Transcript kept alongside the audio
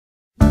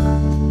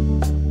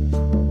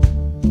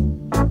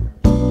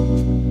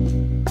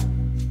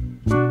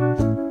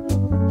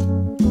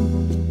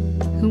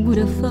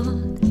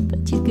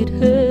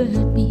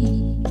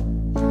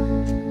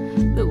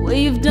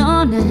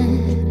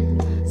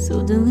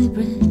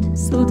deliberate,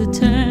 so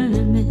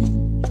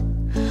determined.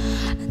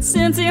 And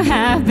since you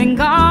have been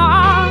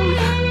gone,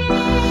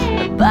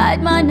 I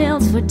bite my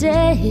nails for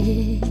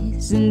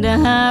days and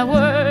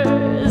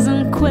hours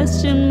and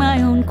question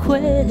my own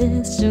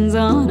questions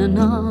on and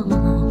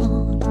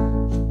on.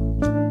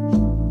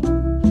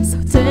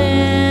 So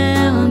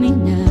tell me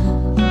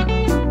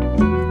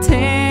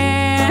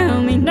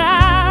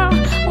now,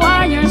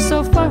 why you're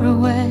so far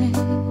away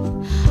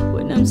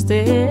when I'm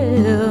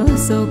still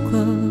so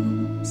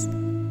close.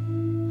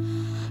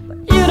 But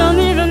you don't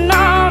even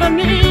know the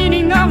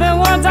meaning of the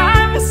words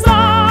I'm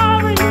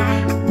sorry.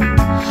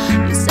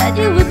 You said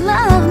you would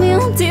love me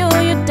until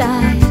you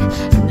died,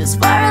 and as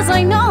far as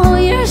I know,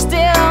 you're still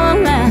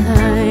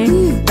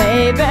alive,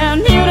 baby.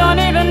 And you don't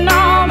even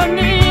know the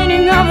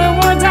meaning of the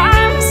words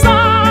I'm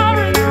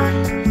sorry.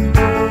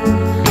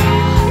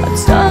 I'm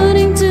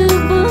starting to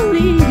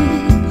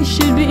believe it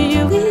should be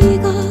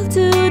illegal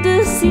to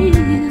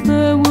deceive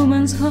a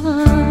woman's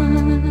heart.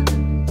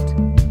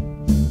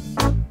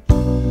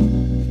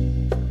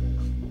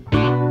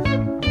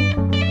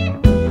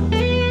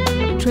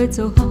 You tried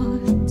so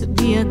hard to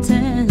be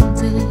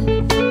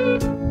attentive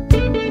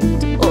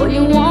to all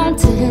you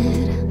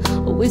wanted,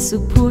 always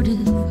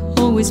supportive,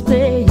 always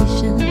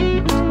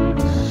patient.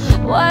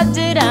 What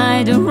did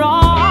I do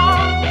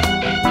wrong?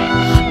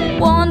 Been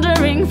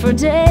wandering for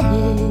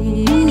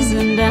days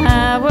and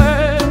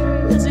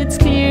hours. It's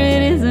clear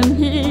it isn't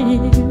here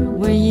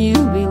where you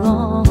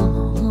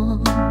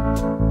belong.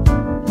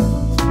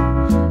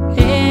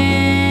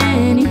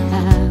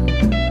 Anyhow,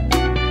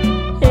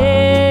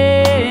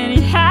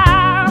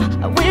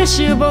 I wish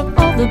you both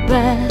all the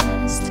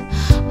best.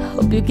 I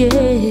hope you get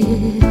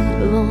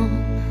along.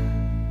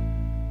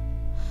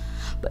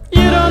 But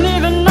you don't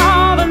even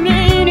know the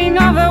meaning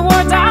of the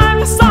words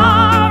I'm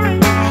sorry.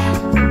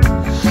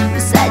 You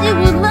said you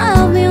would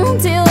love me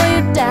until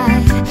you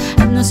died,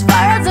 and as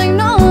far as I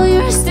know,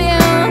 you're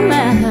still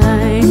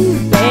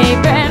alive,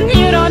 baby. And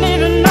you don't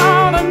even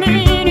know the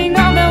meaning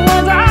of the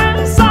words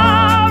I'm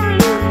sorry.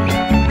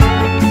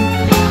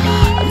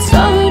 I'm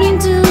starting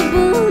to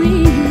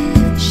believe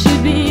it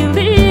should be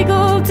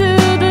illegal to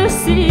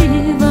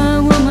deceive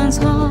a woman's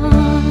heart.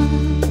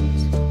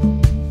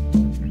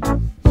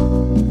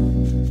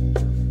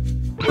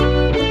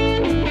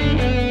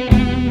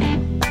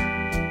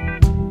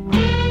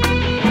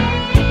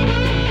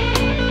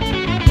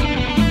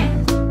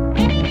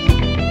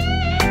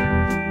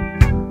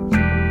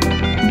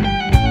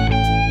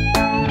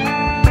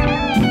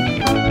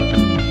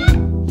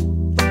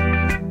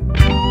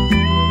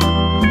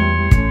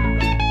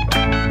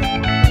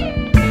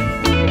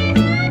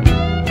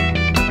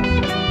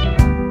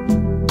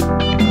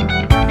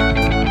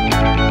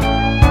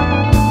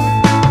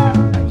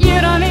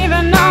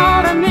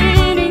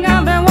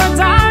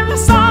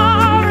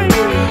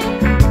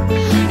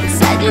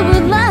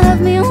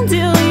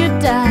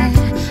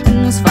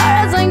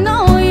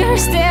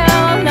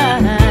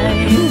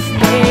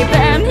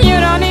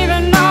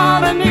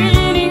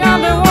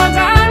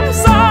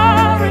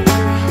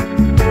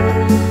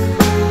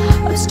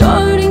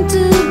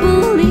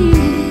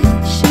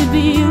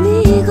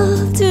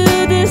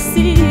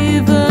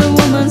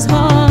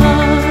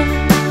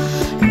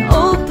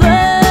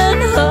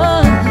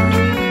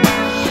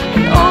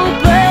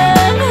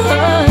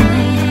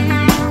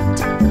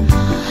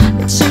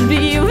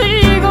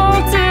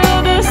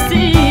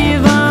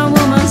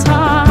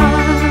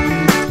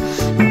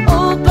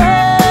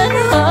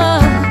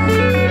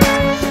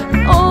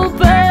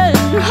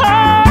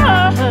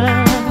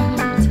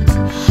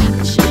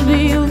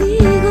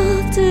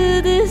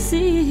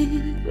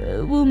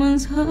 A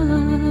woman's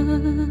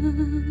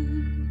heart.